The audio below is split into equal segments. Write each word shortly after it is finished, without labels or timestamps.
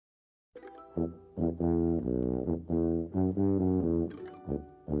Hi,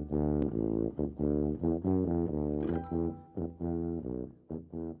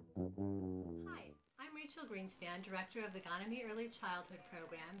 I'm Rachel Greenspan, Director of the Ganami Early Childhood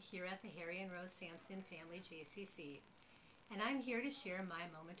Program here at the Harry and Rose Samson Family JCC, and I'm here to share my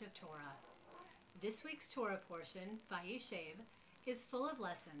moment of Torah. This week's Torah portion, Vayeshev, is full of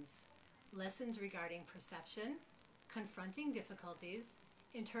lessons regarding perception, confronting difficulties,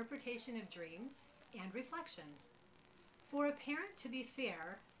 interpretation of dreams, and reflection. For a parent to be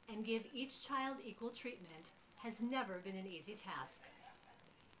fair and give each child equal treatment has never been an easy task.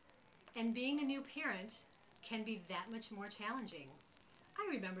 And being a new parent can be that much more challenging. I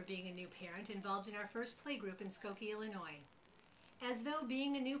remember being a new parent involved in our first playgroup in Skokie, Illinois. As though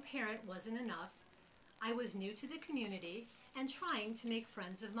being a new parent wasn't enough, I was new to the community and trying to make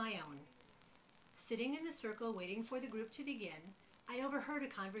friends of my own. Sitting in the circle waiting for the group to begin, I overheard a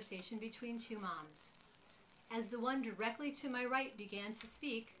conversation between two moms. As the one directly to my right began to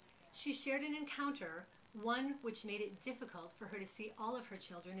speak, she shared an encounter, one which made it difficult for her to see all of her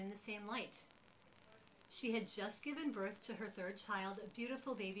children in the same light. She had just given birth to her third child, a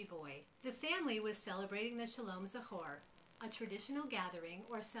beautiful baby boy. The family was celebrating the Shalom Zachor, a traditional gathering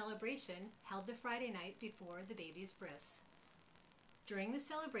or celebration held the Friday night before the baby's bris. During the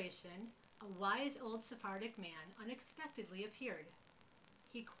celebration, a wise old Sephardic man unexpectedly appeared.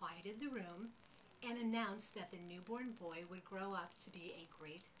 He quieted the room and announced that the newborn boy would grow up to be a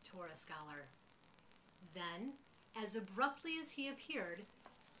great Torah scholar. Then, as abruptly as he appeared,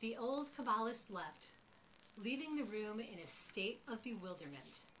 the old Kabbalist left, leaving the room in a state of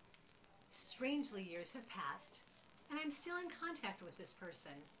bewilderment. Strangely, years have passed, and I'm still in contact with this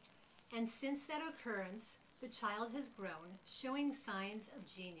person. And since that occurrence, the child has grown, showing signs of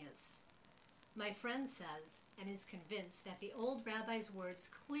genius. My friend says, and is convinced, that the old rabbi's words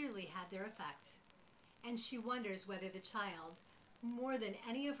clearly had their effect, and she wonders whether the child, more than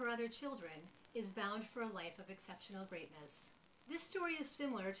any of her other children, is bound for a life of exceptional greatness. This story is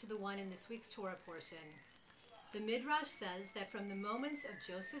similar to the one in this week's Torah portion. The Midrash says that from the moments of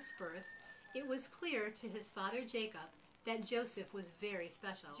Joseph's birth, it was clear to his father Jacob that Joseph was very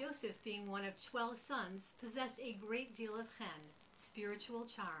special. Joseph, being one of 12 sons, possessed a great deal of chen, spiritual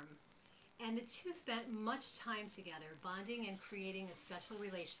charm, and the two spent much time together, bonding and creating a special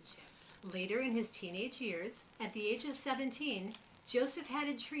relationship. Later in his teenage years, at the age of 17, Joseph had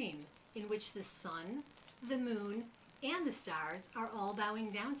a dream in which the sun, the moon, and the stars are all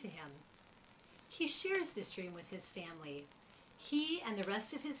bowing down to him. He shares this dream with his family. He and the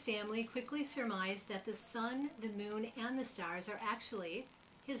rest of his family quickly surmise that the sun, the moon, and the stars are actually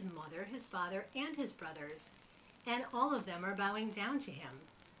his mother, his father, and his brothers, and all of them are bowing down to him.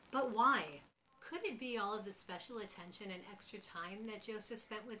 But why? Could it be all of the special attention and extra time that Joseph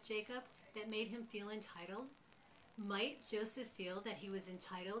spent with Jacob that made him feel entitled? Might Joseph feel that he was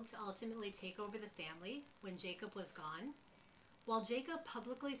entitled to ultimately take over the family when Jacob was gone? While Jacob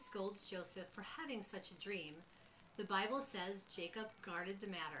publicly scolds Joseph for having such a dream, the Bible says Jacob guarded the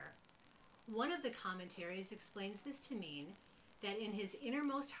matter. One of the commentaries explains this to mean that in his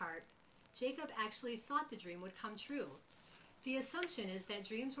innermost heart, Jacob actually thought the dream would come true. The assumption is that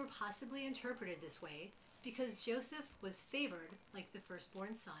dreams were possibly interpreted this way because Joseph was favored like the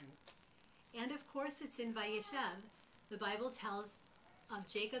firstborn son. And of course, it's in Vayeshev, the Bible tells of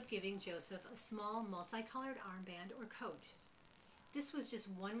Jacob giving Joseph a small multicolored armband or coat. This was just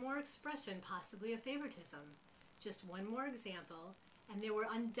one more expression, possibly of favoritism, just one more example, and there were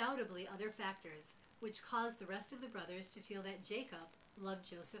undoubtedly other factors which caused the rest of the brothers to feel that Jacob loved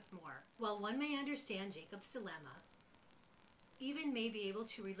Joseph more. While one may understand Jacob's dilemma, even may be able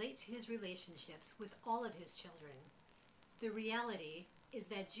to relate to his relationships with all of his children, the reality is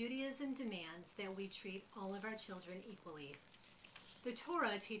that Judaism demands that we treat all of our children equally. The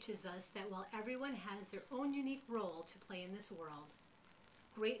Torah teaches us that while everyone has their own unique role to play in this world,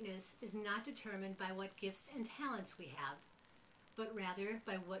 greatness is not determined by what gifts and talents we have, but rather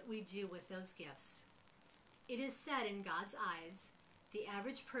by what we do with those gifts. It is said in God's eyes, the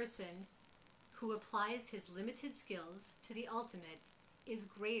average person who applies his limited skills to the ultimate is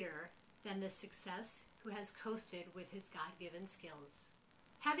greater than the success who has coasted with his God-given skills.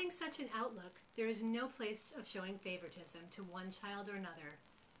 Having such an outlook, there is no place of showing favoritism to one child or another,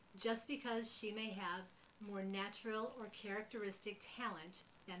 just because she may have more natural or characteristic talent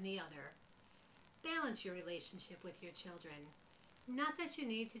than the other. Balance your relationship with your children. Not that you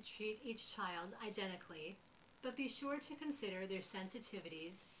need to treat each child identically, but be sure to consider their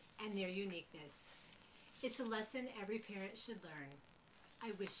sensitivities and their uniqueness. It's a lesson every parent should learn.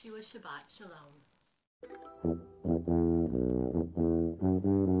 I wish you a Shabbat Shalom.